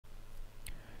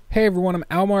Hey everyone, I'm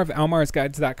Almar of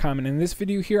almarsguides.com, and in this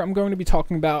video here I'm going to be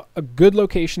talking about a good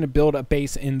location to build a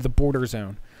base in the border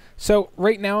zone. So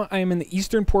right now I am in the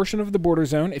eastern portion of the border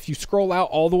zone. If you scroll out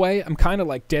all the way, I'm kind of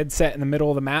like dead set in the middle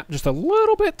of the map, just a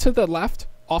little bit to the left,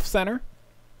 off center.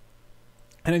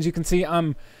 And as you can see,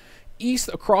 I'm east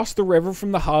across the river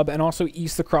from the hub and also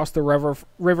east across the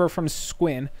river from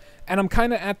Squin. And I'm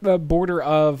kind of at the border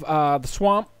of the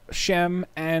swamp, Shem,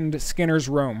 and Skinner's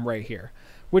Roam right here,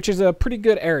 which is a pretty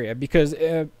good area because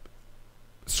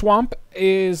Swamp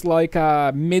is like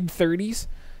mid-30s.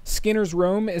 Skinner's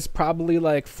Roam is probably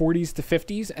like 40s to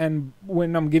 50s. And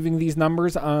when I'm giving these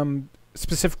numbers, I'm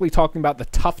specifically talking about the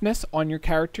toughness on your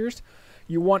characters.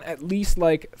 You want at least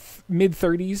like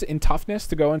mid-30s in toughness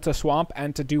to go into Swamp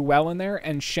and to do well in there.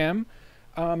 And Shem,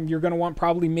 you're going to want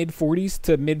probably mid-40s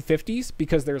to mid-50s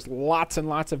because there's lots and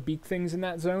lots of beak things in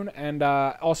that zone. And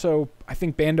also, I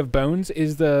think Band of Bones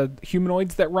is the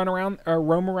humanoids that run around or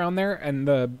roam around there. And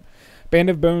the Band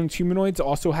of Bones humanoids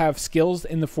also have skills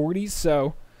in the 40s.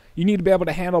 So you need to be able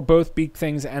to handle both beak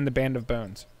things and the Band of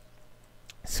Bones.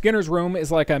 Skinner's Roam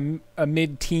is like a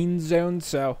mid-teen zone.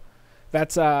 So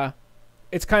that's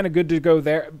it's kind of good to go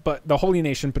there. But the Holy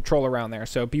Nation patrol around there.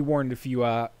 So be warned if you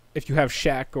have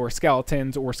Shek or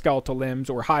skeletons or skeletal limbs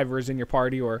or hivers in your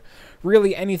party or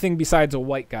really anything besides a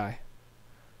white guy.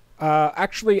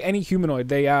 Actually, any humanoid,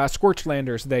 they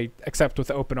Scorchlanders they accept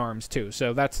with open arms too.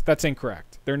 So that's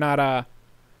incorrect. They're not that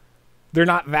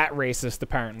racist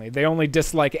apparently. They only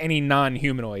dislike any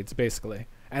non-humanoids basically,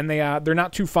 and they're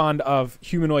not too fond of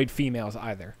humanoid females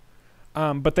either.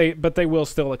 But they will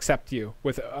still accept you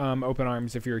with open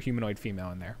arms if you're a humanoid female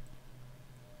in there.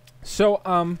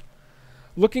 So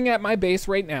looking at my base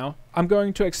right now, I'm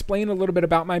going to explain a little bit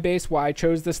about my base, why I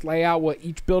chose this layout, what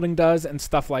each building does, and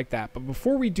stuff like that. But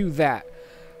before we do that,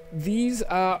 this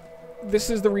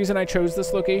is the reason I chose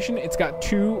this location. It's got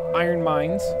 2 iron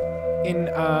mines in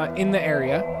the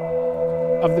area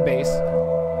of the base,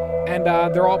 and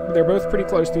they're both pretty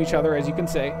close to each other, as you can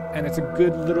see, and it's a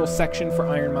good little section for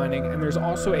iron mining. And there's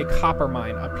also a copper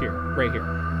mine up here, right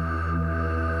here.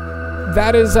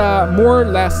 That is more or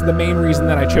less the main reason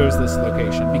that I chose this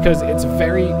location, because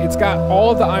it's got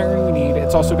all of the iron we need.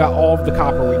 It's also got all of the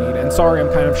copper we need. And sorry, I'm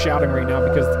kind of shouting right now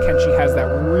because Kenshi has that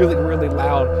really, really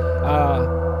loud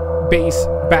bass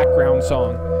background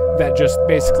song that just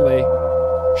basically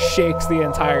shakes the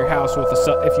entire house with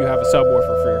if you have a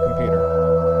subwoofer for your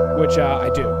computer, which I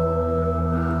do.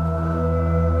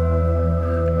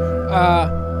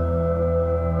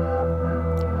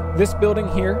 This building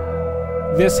here,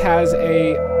 this has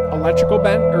a electrical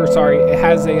bench, or sorry, it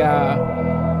has a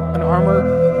an armor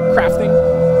crafting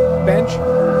bench,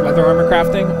 leather armor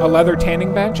crafting, a leather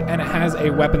tanning bench, and it has a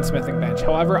weaponsmithing bench.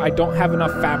 However, I don't have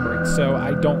enough fabric, so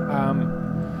I don't.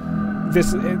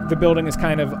 The building is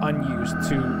kind of unused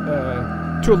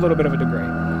to a little bit of a degree.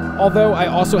 Although I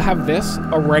also have this,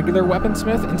 a regular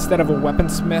weaponsmith instead of a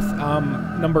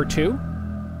weaponsmith number 2,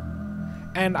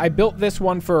 and I built this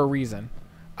one for a reason.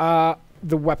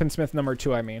 The weaponsmith number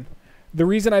 2, I mean. The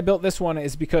reason I built this one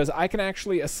is because I can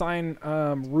actually assign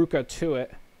Ruka to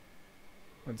it.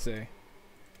 Let's see.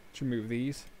 Let's remove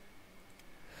these.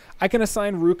 I can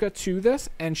assign Ruka to this,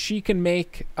 and she can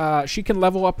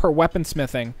level up her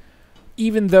weaponsmithing,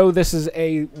 even though this is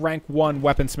a rank 1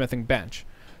 weaponsmithing bench.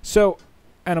 So,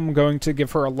 and I'm going to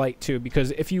give her a light too, because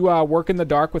if you work in the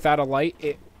dark without a light,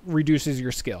 it reduces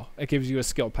your skill. It gives you a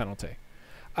skill penalty.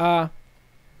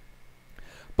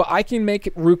 But I can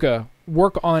make Ruka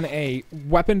work on a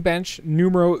weapon bench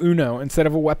numero 1 instead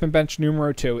of a weapon bench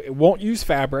numero 2. It won't use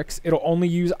fabrics. It'll only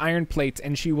use iron plates,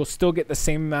 and she will still get the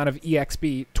same amount of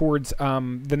EXP towards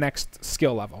the next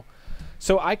skill level.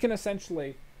 So I can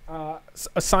essentially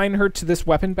assign her to this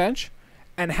weapon bench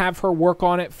and have her work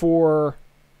on it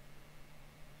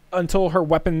until her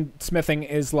weapon smithing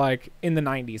is like in the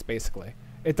 90s, basically.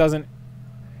 It doesn't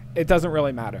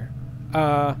really matter.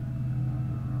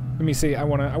 Let me see. I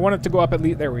want it to go up at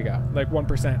least. There we go, like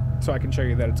 1%, so I can show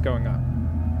you that it's going up.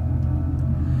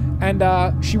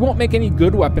 And she won't make any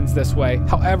good weapons this way.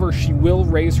 However, she will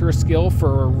raise her skill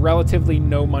for relatively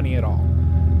no money at all,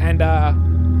 and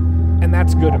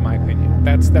that's good in my opinion.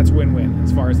 That's win-win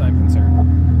as far as I'm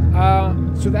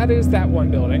concerned. So that is that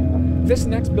one building. This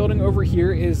next building over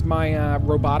here is my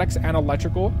robotics and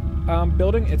electrical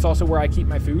building. It's also where I keep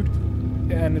my food.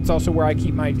 And it's also where I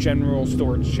keep my general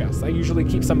storage chest. I usually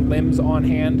keep some limbs on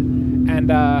hand, and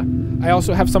I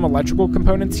also have some electrical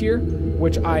components here,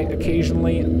 which I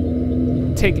occasionally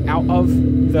take out of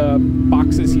the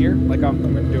boxes here. Like I'm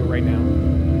going to do it right now.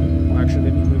 Well, actually,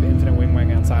 let me move Infinite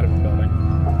Wing outside of the building.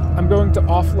 I'm going to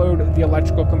offload the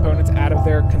electrical components out of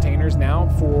their containers now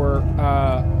for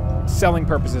selling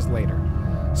purposes later.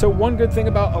 So one good thing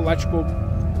about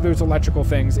those electrical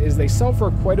things is they sell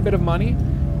for quite a bit of money,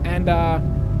 and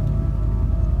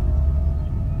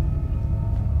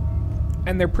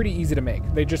they're pretty easy to make.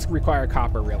 They just require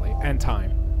copper, really, and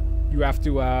time. You have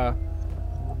to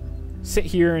sit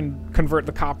here and convert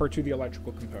the copper to the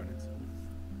electrical components.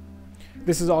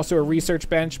 This is also a research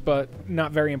bench, but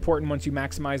not very important once you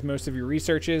maximize most of your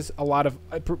researches. A lot of,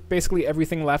 basically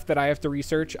everything left that I have to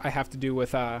research, I have to do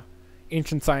with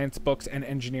ancient science books and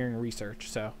engineering research.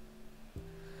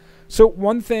 So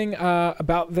one thing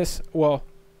about this, well,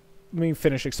 let me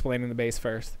finish explaining the base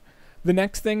first. The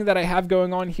next thing that I have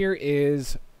going on here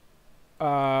is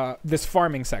this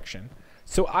farming section.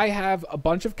 So I have a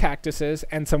bunch of cactuses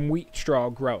and some wheat straw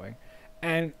growing.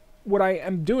 And what I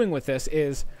am doing with this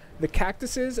is the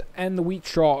cactuses and the wheat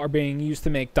straw are being used to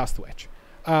make dust witch.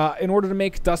 In order to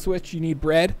make dust witch, you need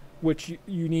bread, which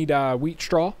you need wheat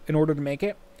straw in order to make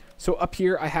it. So up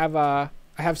here I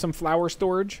have some flour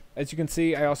storage. As you can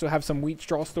see, I also have some wheat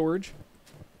straw storage,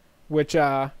 which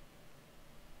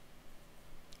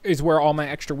is where all my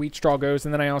extra wheat straw goes.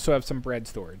 And then I also have some bread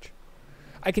storage.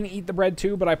 I can eat the bread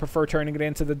too, but I prefer turning it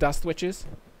into the dust witches.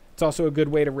 It's also a good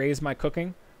way to raise my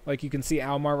cooking. Like you can see,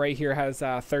 Almar right here has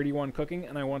 31 cooking,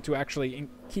 and I want to actually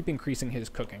keep increasing his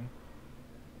cooking.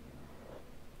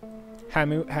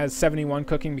 Hamu has 71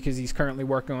 cooking because he's currently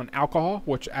working on alcohol,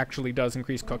 which actually does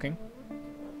increase cooking.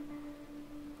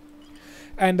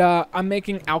 And I'm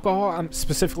making alcohol.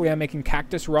 Specifically, I'm making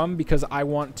cactus rum because I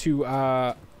want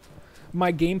to...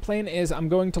 my game plan is I'm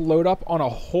going to load up on a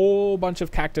whole bunch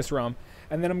of cactus rum,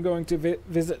 and then I'm going to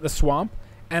visit the swamp,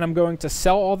 and I'm going to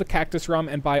sell all the cactus rum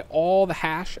and buy all the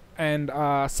hash and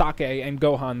sake and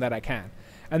gohan that I can.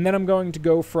 And then I'm going to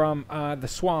go from the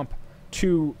swamp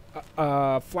to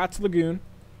Flats Lagoon,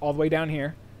 all the way down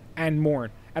here, and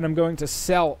Morn. And I'm going to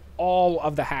sell all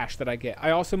of the hash that I get.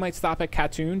 I also might stop at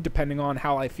Katoon, depending on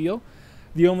how I feel.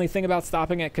 The only thing about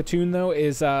stopping at Katoon, though,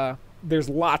 is there's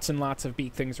lots and lots of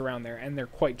beak things around there, and they're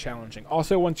quite challenging.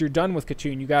 Also, once you're done with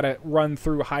Katoon, you got to run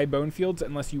through high bone fields,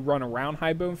 unless you run around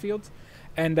high bone fields.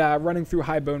 And running through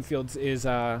high bone fields is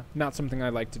not something I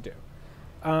like to do.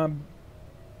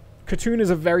 Katoon is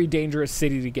a very dangerous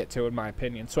city to get to, in my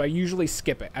opinion, so I usually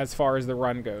skip it as far as the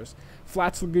run goes.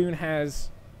 Flats Lagoon has,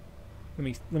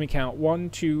 let me count, 1,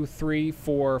 2, 3,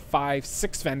 4, 5,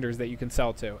 6 vendors that you can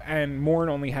sell to, and Morn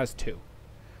only has 2.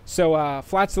 So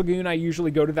Flats Lagoon, I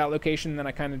usually go to that location, and then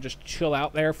I kind of just chill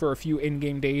out there for a few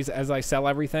in-game days as I sell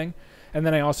everything. And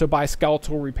then I also buy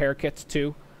skeletal repair kits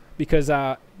too, because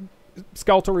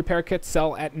skeletal repair kits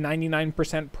sell at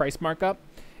 99% price markup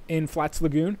in Flats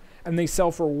Lagoon, and they sell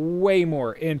for way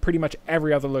more in pretty much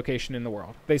every other location in the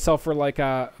world. They sell for like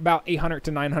about 800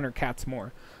 to 900 cats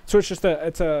more. So it's just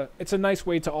it's a nice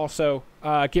way to also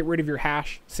get rid of your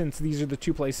hash, since these are the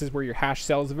 2 places where your hash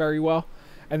sells very well.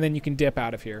 And then you can dip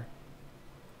out of here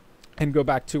and go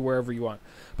back to wherever you want.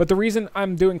 But the reason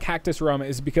I'm doing cactus rum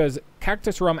is because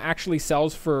cactus rum actually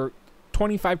sells for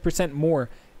 25% more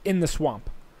in the swamp.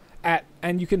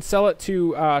 And you can sell it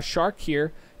to Shark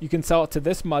here. You can sell it to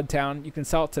this mud town. You can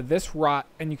sell it to this rot.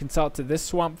 And you can sell it to this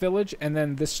swamp village and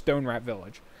then this stone rat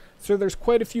village. So there's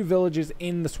quite a few villages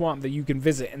in the swamp that you can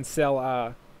visit and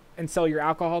sell your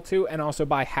alcohol to, and also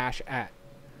buy hash at.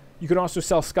 You can also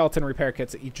sell skeleton repair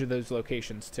kits at each of those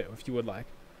locations too, if you would like.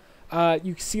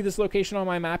 You see this location on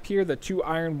my map here, the 2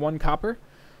 iron, 1 copper.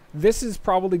 This is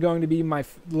probably going to be my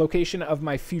location of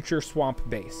my future swamp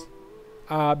base.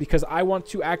 Because I want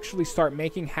to actually start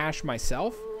making hash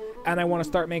myself, and I want to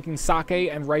start making sake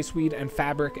and rice weed and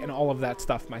fabric and all of that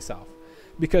stuff myself.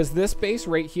 Because this base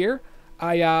right here,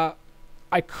 I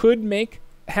could make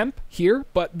hemp here,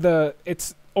 but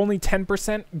it's only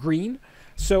 10% green.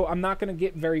 So I'm not going to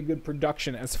get very good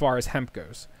production as far as hemp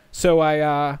goes. So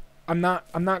I'm not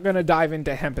going to dive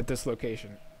into hemp at this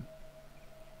location.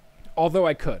 Although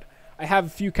I could. I have a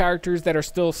few characters that are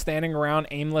still standing around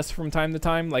aimless from time to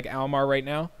time, like Almar right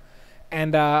now.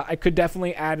 And I could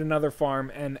definitely add another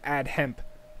farm and add hemp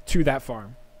to that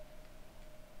farm.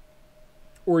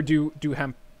 Or do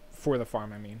hemp for the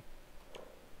farm, I mean.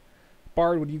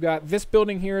 Bard, what do you got? This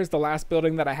building here is the last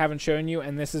building that I haven't shown you,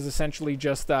 and this is essentially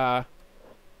just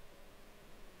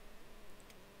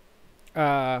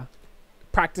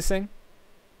practicing.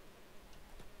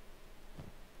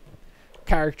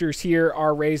 Characters here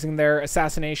are raising their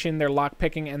assassination, their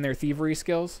lockpicking, and their thievery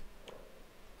skills.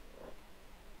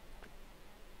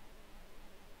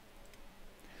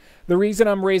 The reason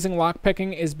I'm raising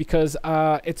lockpicking is because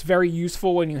it's very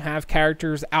useful when you have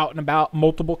characters out and about,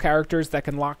 multiple characters that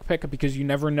can lockpick, because you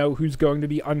never know who's going to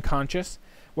be unconscious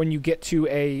when you get to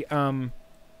a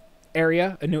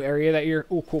new area that you're.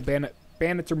 Oh, cool!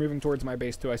 Bandits are moving towards my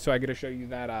base too. So I got to show you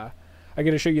that. I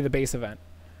got to show you the base event.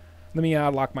 Let me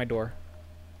lock my door.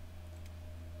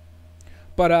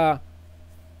 But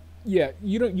yeah,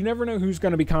 you never know who's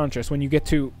going to be conscious when you get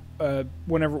to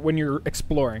when you're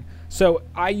exploring. So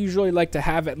I usually like to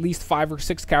have at least 5 or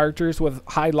 6 characters with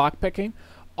high lockpicking.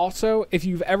 Also, if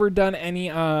you've ever done any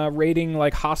raiding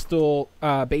like hostile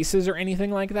bases or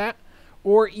anything like that,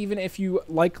 or even if you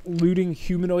like looting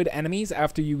humanoid enemies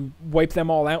after you wipe them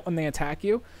all out when they attack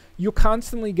you, you'll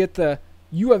constantly get the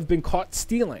 "you have been caught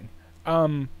stealing"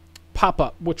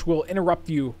 pop-up, which will interrupt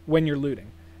you when you're looting,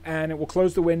 and it will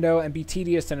close the window and be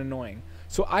tedious and annoying.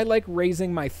 So I like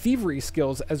raising my thievery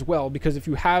skills as well, because if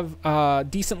you have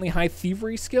decently high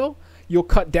thievery skill, you'll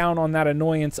cut down on that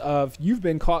annoyance of "you've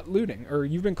been caught looting" or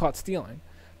 "you've been caught stealing."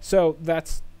 So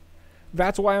that's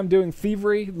why I'm doing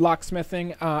thievery,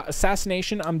 locksmithing,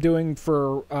 assassination. I'm doing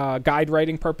for guide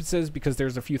writing purposes, because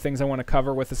there's a few things I want to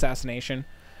cover with assassination.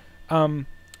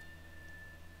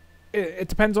 It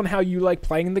depends on how you like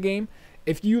playing the game.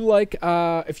 If you like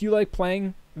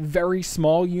playing very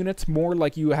small units, more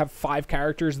like you have 5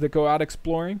 characters that go out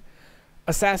exploring,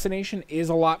 assassination is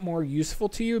a lot more useful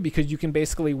to you, because you can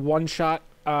basically one-shot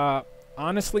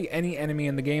honestly any enemy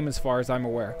in the game, as far as I'm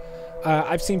aware.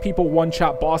 I've seen people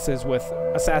one-shot bosses with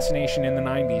assassination in the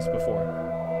 90s before.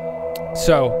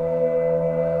 So,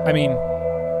 I mean,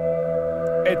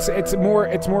 it's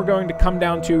more going to come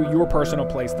down to your personal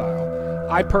playstyle.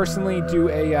 I personally do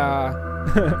a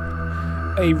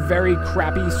very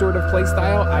crappy sort of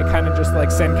playstyle. I kind of just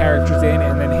like send characters in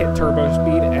and then hit turbo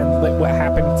speed and let what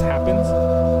happens happens,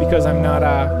 because I'm not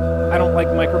I don't like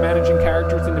micromanaging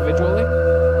characters individually.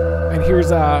 And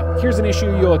here's an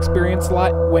issue you'll experience a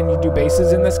lot when you do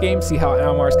bases in this game. See how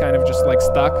Almar's kind of just like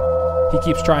stuck? He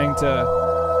keeps trying to...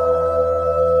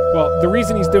 Well, the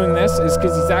reason he's doing this is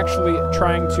because he's actually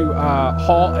trying to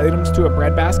haul items to a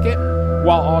breadbasket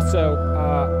while also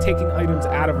taking items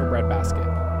out of a breadbasket.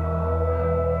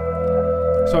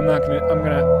 So I'm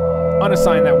gonna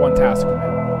unassign that one task from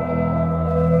him.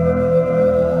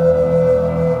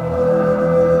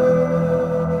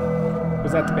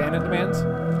 Was that the bandit demands?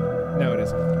 No, it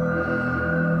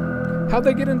isn't. How'd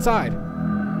they get inside?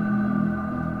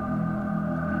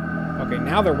 Okay,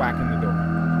 now they're whacking the door.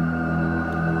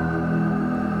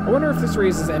 I wonder if this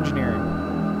raises engineering.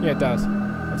 Yeah, it does.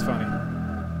 That's funny.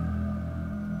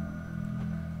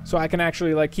 So I can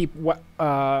actually like keep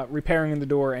repairing the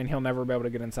door, and he'll never be able to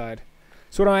get inside.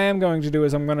 So what I am going to do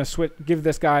is I'm going to give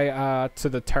this guy to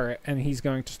the turret, and he's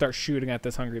going to start shooting at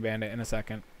this hungry bandit in a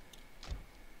second.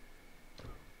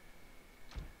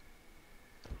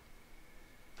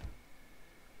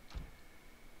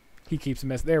 He keeps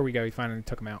missing. There we go. He finally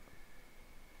took him out.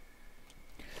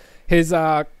 His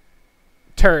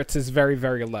turrets is very,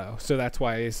 very low, so that's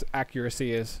why his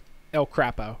accuracy is El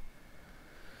Crapo.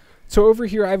 So over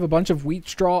here, I have a bunch of wheat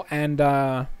straw and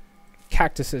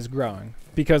cactuses growing,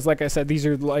 because, like I said, these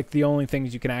are like the only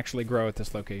things you can actually grow at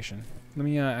this location. Let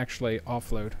me actually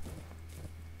offload.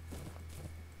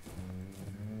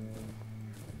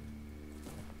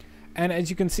 And as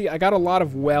you can see, I got a lot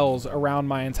of wells around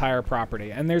my entire property,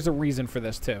 and there's a reason for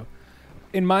this too.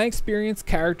 In my experience,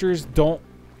 characters don't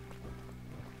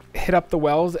hit up the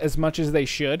wells as much as they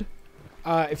should.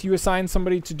 If you assign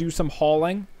somebody to do some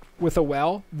hauling with a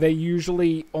well, they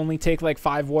usually only take like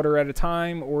 5 water at a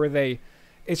time, or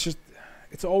it's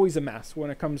always a mess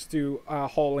when it comes to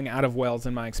hauling out of wells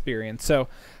in my experience. So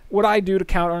what I do to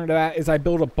counter that is I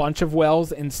build a bunch of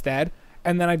wells instead,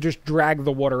 and then I just drag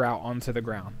the water out onto the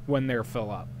ground when they're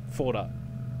filled up.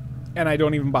 And I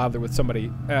don't even bother with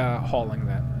somebody hauling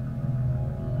that.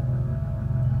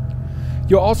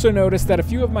 You'll also notice that a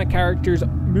few of my characters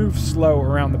move slow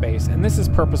around the base, and this is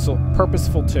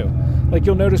purposeful too. Like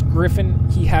you'll notice Griffin,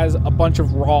 he has a bunch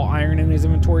of raw iron in his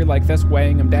inventory like this,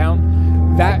 weighing him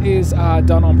down. That is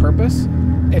done on purpose.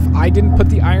 If I didn't put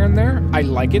the iron there, I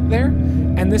like it there,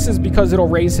 and this is because it'll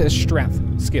raise his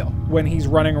strength skill when he's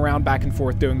running around back and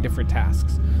forth doing different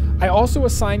tasks. I also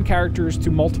assign characters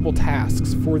to multiple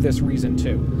tasks for this reason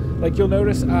too. Like you'll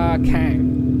notice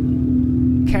Kang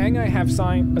I have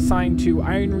assigned to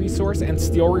iron resource and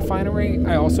steel refinery.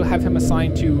 I also have him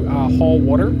assigned to haul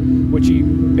water, which he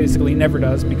basically never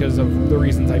does because of the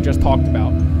reasons I just talked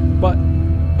about. But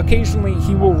occasionally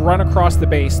he will run across the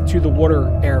base to the water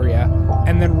area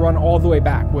and then run all the way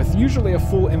back with usually a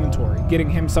full inventory, getting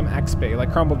him some XP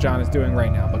like Crumble John is doing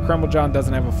right now, but Crumble John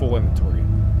doesn't have a full inventory.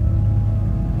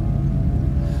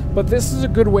 But this is a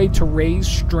good way to raise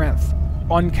strength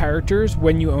on characters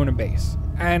when you own a base.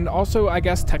 And also, I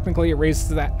guess, technically it raises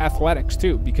that athletics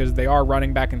too, because they are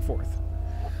running back and forth.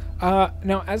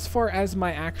 Now, as far as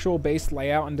my actual base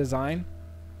layout and design,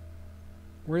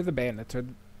 where are the bandits?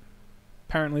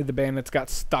 Apparently the bandits got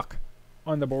stuck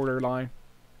on the borderline.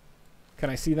 Can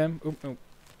I see them? Oop, oop.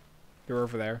 They're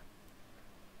over there.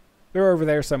 They're over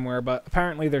there somewhere, but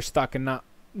apparently they're stuck and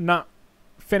not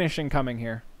finishing coming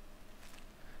here.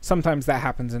 Sometimes that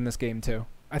happens in this game too.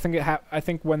 I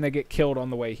think when they get killed on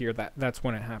the way here, that's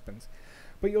when it happens.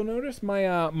 But you'll notice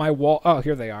my my wall. Oh,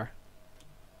 here they are.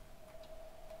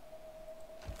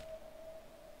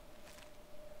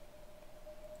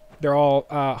 They're all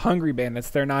hungry bandits.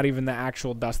 They're not even the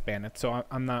actual dust bandits, so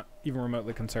I'm not even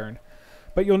remotely concerned.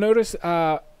 But you'll notice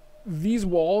these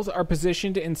walls are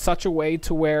positioned in such a way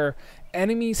to where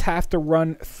enemies have to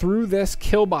run through this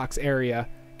kill box area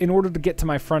in order to get to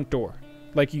my front door,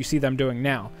 like you see them doing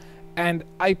now. And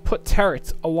I put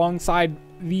turrets alongside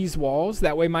these walls.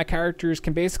 That way my characters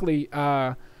can basically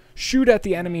shoot at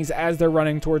the enemies as they're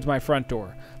running towards my front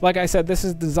door. Like I said, this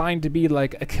is designed to be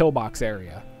like a kill box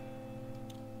area.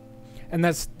 And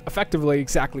that's effectively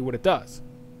exactly what it does.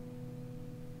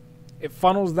 It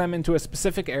funnels them into a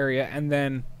specific area, and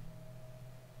then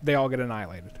they all get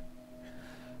annihilated.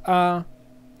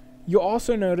 You'll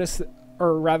also notice,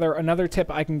 or rather another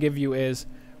tip I can give you is,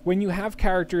 when you have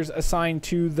characters assigned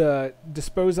to the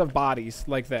dispose of bodies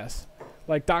like this,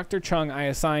 like Dr. Chung I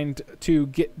assigned to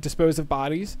dispose of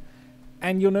bodies,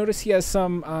 and you'll notice he has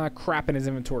some crap in his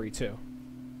inventory too.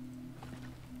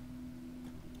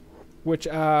 Which,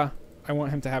 I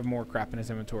want him to have more crap in his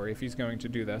inventory if he's going to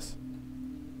do this.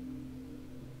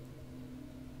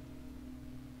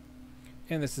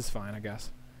 And this is fine, I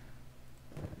guess.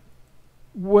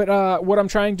 What I'm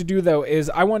trying to do, though, is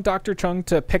I want Dr. Chung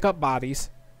to pick up bodies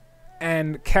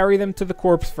and carry them to the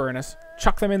corpse furnace,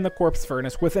 chuck them in the corpse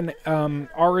furnace with an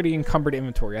already encumbered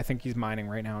inventory. I think he's mining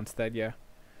right now instead, yeah.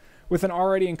 With an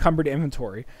already encumbered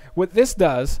inventory. What this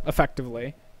does,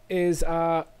 effectively, is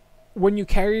when you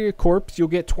carry a corpse, you'll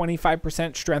get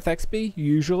 25% strength XP,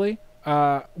 usually,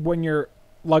 when you're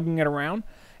lugging it around.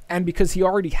 And because he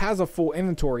already has a full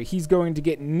inventory, he's going to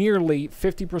get nearly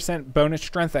 50% bonus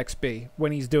strength XP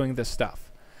when he's doing this stuff.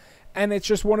 And it's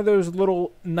just one of those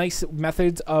little nice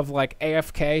methods of like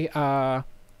AFK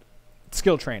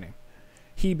skill training.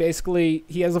 He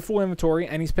has a full inventory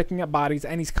and he's picking up bodies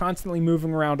and he's constantly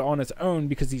moving around on his own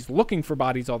because he's looking for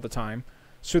bodies all the time.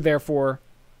 So therefore,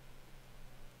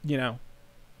 you know,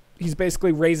 he's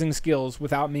basically raising skills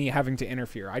without me having to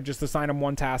interfere. I just assign him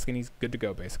one task and he's good to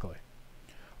go, basically.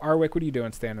 Arwick, what are you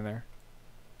doing standing there?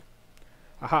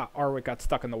 Aha, Arwick got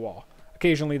stuck in the wall.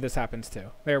 Occasionally this happens too.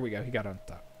 There we go, he got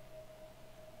unstuck.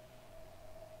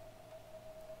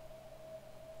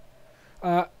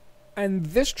 And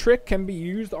this trick can be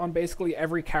used on basically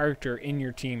every character in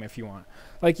your team if you want.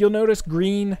 Like you'll notice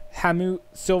Green, Hamut,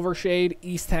 Silvershade,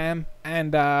 Eastham,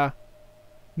 and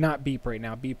not Beep right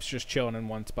now. Beep's just chilling in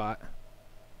one spot.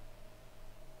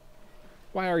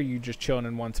 Why are you just chilling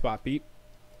in one spot, Beep?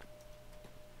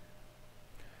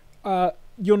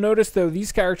 You'll notice, though,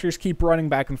 these characters keep running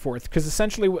back and forth, because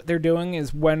essentially what they're doing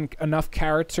is when enough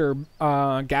carrots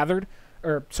are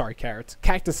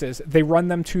cactuses, they run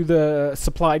them to the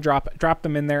supply drop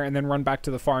them in there, and then run back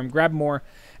to the farm, grab more,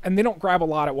 and they don't grab a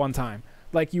lot at one time.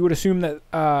 Like, you would assume that,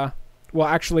 well,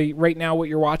 actually, right now what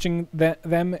you're watching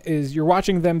you're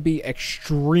watching them be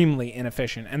extremely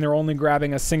inefficient, and they're only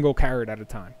grabbing a single carrot at a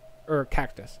time. Or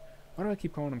cactus. Why do I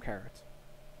keep calling them carrots?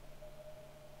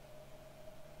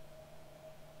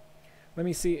 Let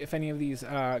me see if any of these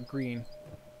green.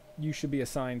 You should be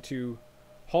assigned to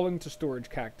hauling to storage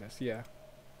cactus. Yeah.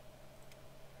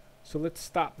 So let's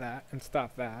stop that and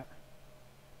stop that.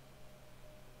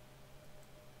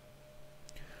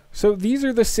 So these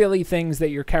are the silly things that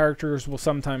your characters will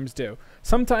sometimes do.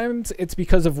 Sometimes it's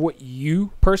because of what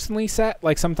you personally set.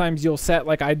 Like sometimes you'll set,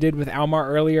 like I did with Almar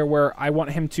earlier, where I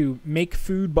want him to make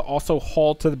food but also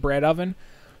haul to the bread oven.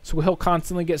 So he'll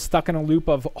constantly get stuck in a loop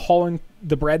of hauling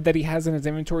the bread that he has in his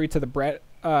inventory to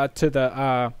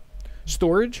the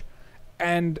storage,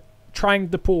 and trying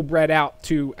to pull bread out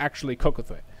to actually cook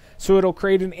with it. So it'll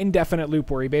create an indefinite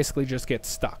loop where he basically just gets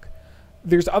stuck.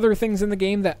 There's other things in the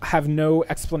game that have no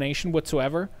explanation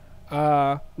whatsoever.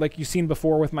 Like you've seen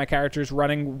before with my characters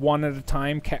running one at a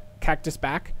time, cactus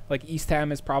back, like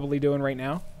Eastham is probably doing right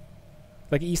now.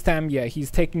 Like Eastham, yeah, he's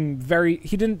taking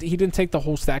he didn't take the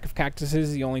whole stack of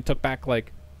cactuses. He only took back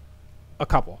like a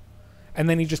couple, and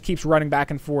then he just keeps running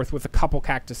back and forth with a couple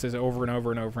cactuses over and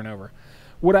over and over and over.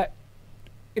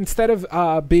 instead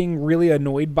of being really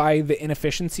annoyed by the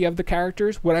inefficiency of the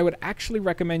characters, what I would actually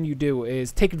recommend you do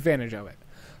is take advantage of it.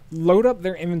 Load up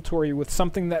their inventory with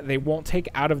something that they won't take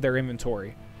out of their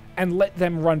inventory, and let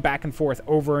them run back and forth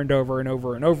over and over and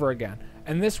over and over again.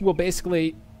 And this will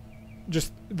basically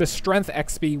just, the strength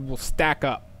XP will stack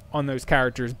up on those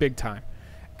characters big time.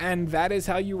 And that is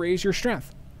how you raise your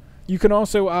strength. You can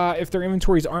also, if their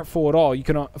inventories aren't full at all, you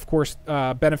can, of course,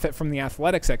 benefit from the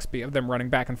athletics XP of them running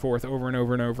back and forth over and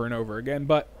over and over and over again.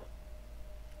 But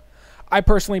I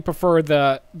personally prefer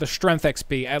the strength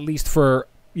XP, at least for,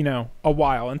 you know, a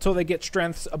while, until they get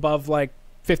strengths above like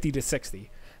 50 to 60.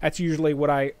 That's usually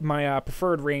what my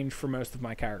preferred range for most of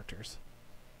my characters.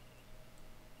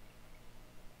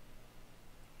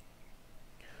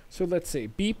 So let's see.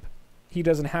 Beep, he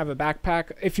doesn't have a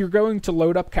backpack. If you're going to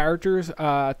load up characters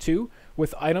too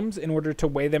with items in order to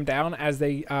weigh them down as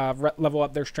they level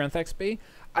up their strength XP,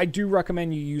 I do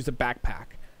recommend you use a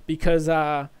backpack, because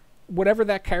whatever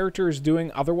that character is doing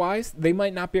otherwise, they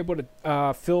might not be able to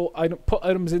put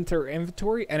items into their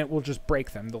inventory, and it will just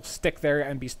break them. They'll stick there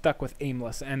and be stuck with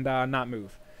aimless and not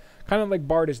move. Kind of like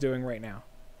Bard is doing right now.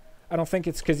 I don't think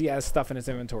it's because he has stuff in his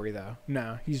inventory, though.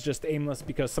 No, he's just aimless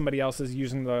because somebody else is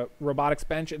using the robotics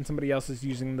bench and somebody else is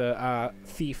using the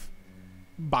thief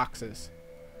boxes.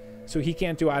 So he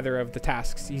can't do either of the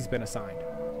tasks he's been assigned.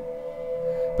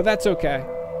 But that's okay.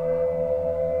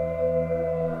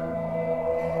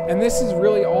 And this is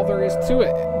really all there is to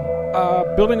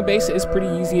it. Building a base is pretty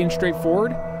easy and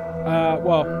straightforward.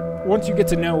 Well, once you get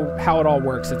to know how it all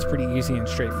works, it's pretty easy and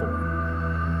straightforward.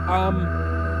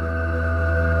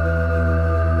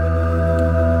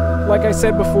 Like I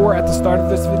said before at the start of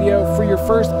this video, for your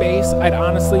first base, I'd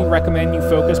honestly recommend you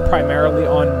focus primarily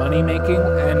on money making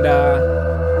and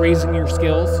raising your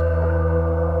skills.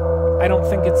 I don't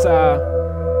think it's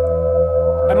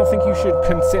I don't think you should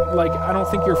consider, like, I don't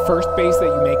think your first base that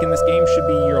you make in this game should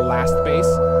be your last base.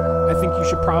 I think you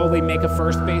should probably make a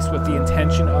first base with the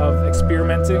intention of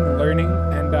experimenting, learning,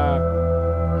 and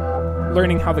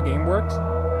learning how the game works.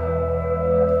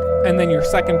 And then your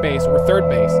second base or third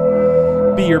base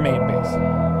be your main base.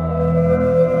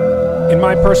 In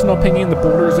my personal opinion, the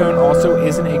border zone also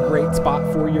isn't a great spot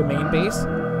for your main base.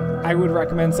 I would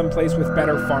recommend some place with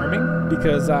better farming,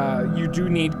 because you do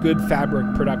need good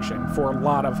fabric production for a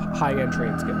lot of high-end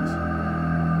trade skills.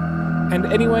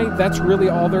 And anyway, that's really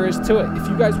all there is to it. If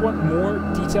you guys want more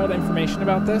detailed information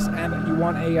about this and you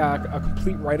want a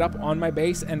complete write-up on my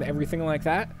base and everything like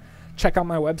that, check out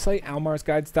my website,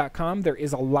 almarsguides.com. There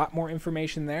is a lot more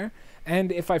information there.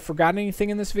 And if I forgot anything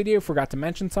in this video, forgot to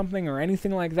mention something or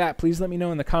anything like that, please let me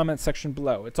know in the comments section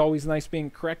below. It's always nice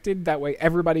being corrected. That way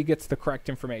everybody gets the correct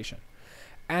information.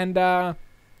 And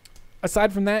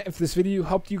aside from that, if this video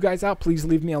helped you guys out, please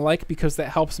leave me a like, because that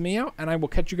helps me out. And I will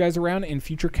catch you guys around in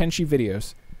future Kenshi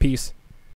videos. Peace.